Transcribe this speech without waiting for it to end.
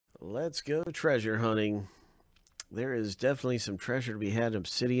Let's go treasure hunting. There is definitely some treasure to be had in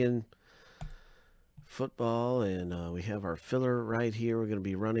Obsidian football, and we have our filler right here. We're going to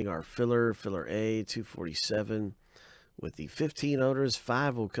be running our filler A, 247. With the 15 owners,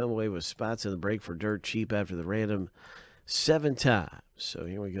 5 will come away with spots in the break for dirt cheap after the random 7 times. So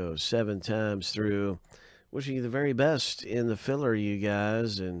here we go, 7 times through. Wishing you the very best in the filler, you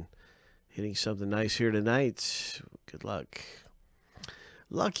guys, and hitting something nice here tonight. Good luck.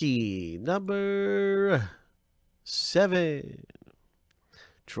 Lucky number 7.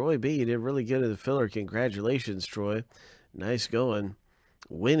 Troy B, you did really good in the filler. Congratulations, Troy. Nice going.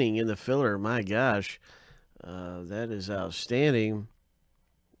 Winning in the filler, my gosh. That is outstanding.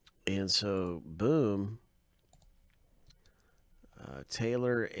 And so, boom.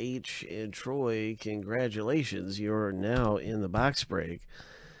 Taylor H and Troy, congratulations. You're now in the box break.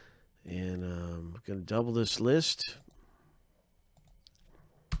 And I'm going to double this list.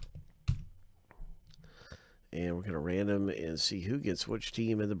 And we're going to random and see who gets which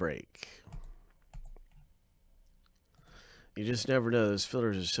team in the break. You just never know. Those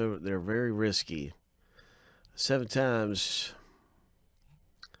fillers are they're very risky. 7 times.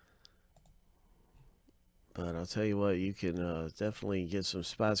 But I'll tell you what, you can definitely get some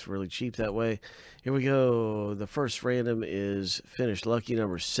spots really cheap that way. Here we go. The first random is finished. Lucky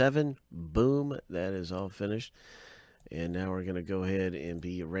number 7. Boom. That is all finished. And now we're going to go ahead and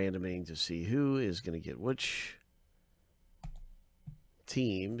be randoming to see who is going to get which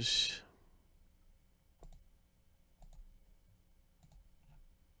teams.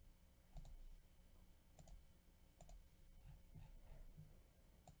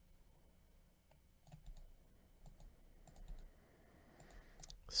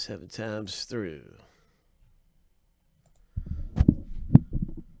 Seven times through.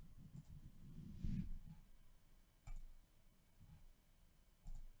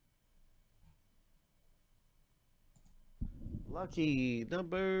 Lucky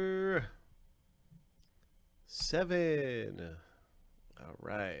number 7. All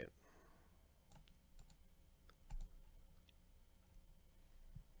right.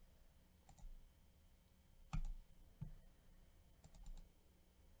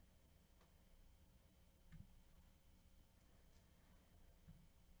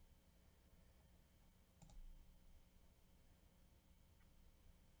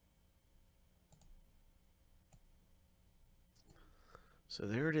 So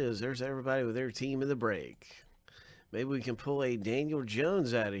there it is. There's everybody with their team in the break. Maybe we can pull a Daniel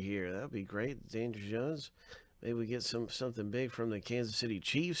Jones out of here. That would be great. Daniel Jones. Maybe we get something big from the Kansas City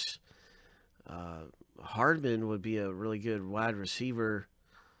Chiefs. Hardman would be a really good wide receiver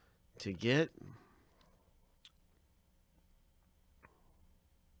to get.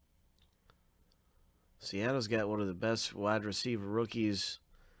 Seattle's got one of the best wide receiver rookies.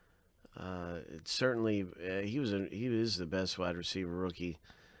 It's certainly he is the best wide receiver rookie.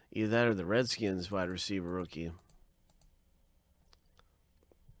 Either that or the Redskins wide receiver rookie.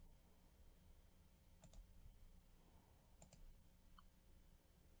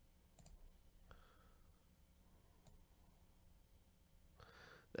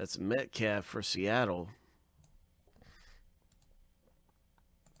 That's Metcalf for Seattle.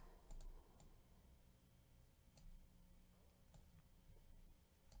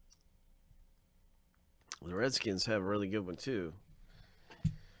 The Redskins have a really good one, too.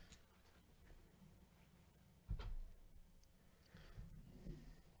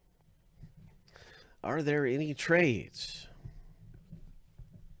 Are there any trades?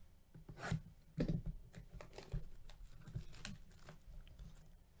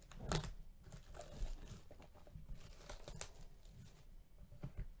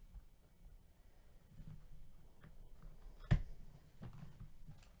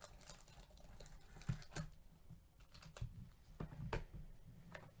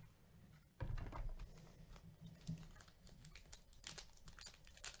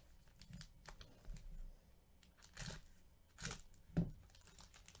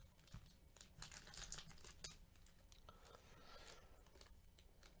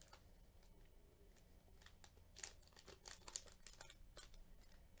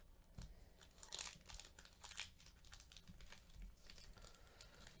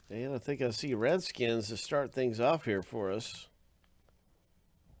 And I think I see Redskins to start things off here for us.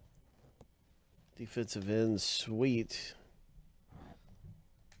 Defensive end, sweet.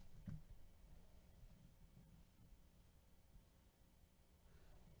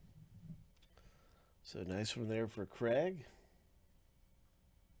 So nice one there for Craig.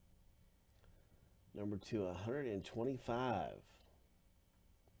 Number 2, 125.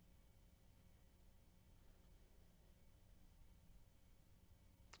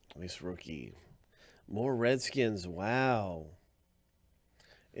 Nice rookie. More Redskins. Wow.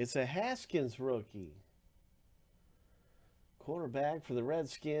 It's a Haskins rookie. Quarterback for the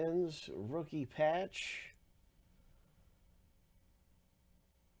Redskins. Rookie patch.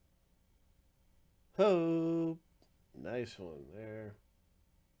 Ho! Nice one there.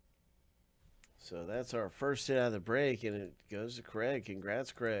 So that's our first hit out of the break, and it goes to Craig.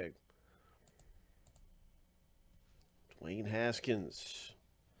 Congrats, Craig. Dwayne Haskins.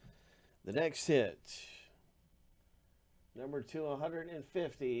 The next hit. Number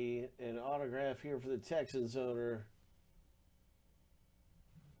 250, an autograph here for the Texans owner.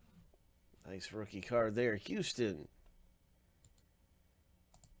 Nice rookie card there. Houston.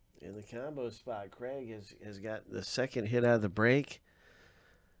 In the combo spot, Craig has got the second hit out of the break.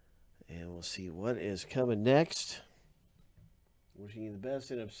 And we'll see what is coming next. Wishing you the best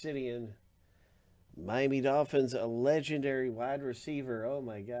in Obsidian. Miami Dolphins, a legendary wide receiver. Oh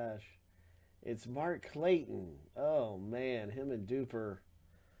my gosh. It's Mark Clayton. Oh man, him and Duper.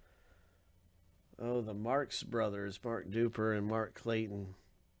 Oh, the Marks brothers, Mark Duper and Mark Clayton.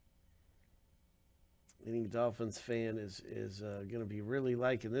 Any Dolphins fan is going to be really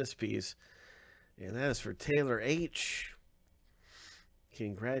liking this piece. And that is for Taylor H.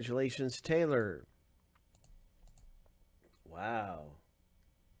 Congratulations, Taylor. Wow.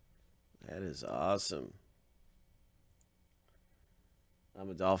 That is awesome. I'm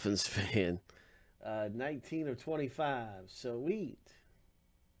a Dolphins fan. 19 of 25. Sweet.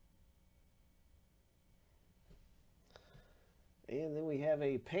 And then we have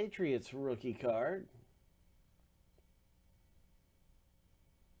a Patriots rookie card.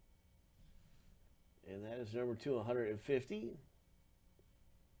 And that is number 250.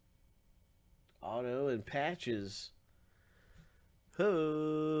 Auto and patches.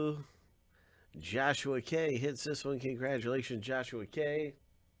 Ho! Joshua K hits this one. Congratulations, Joshua K.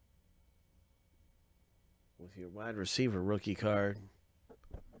 With your wide receiver rookie card.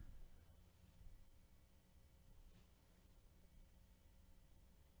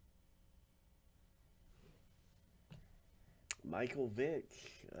 Michael Vick.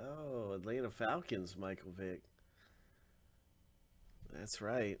 Oh, Atlanta Falcons, Michael Vick. That's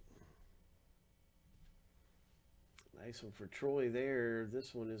right. Nice one for Troy there.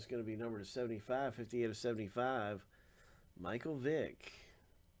 This one is going to be numbered to 75, 58 of 75. Michael Vick.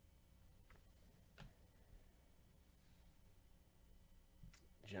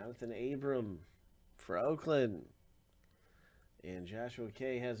 Jonathan Abram for Oakland. And Joshua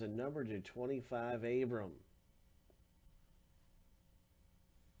K has a number to 25 Abram.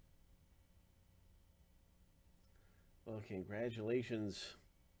 Well, congratulations.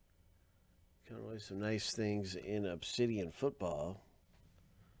 Coming away some nice things in Obsidian football.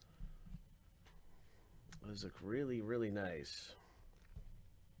 Those look really, really nice.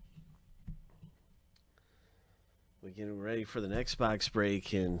 We're getting ready for the next box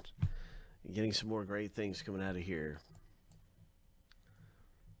break and getting some more great things coming out of here.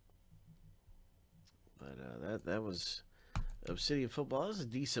 But that was Obsidian football. That was a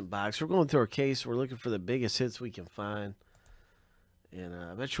decent box. We're going through our case. We're looking for the biggest hits we can find. And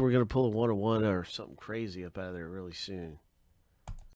I bet you we're going to pull a 101 or something crazy up out of there really soon.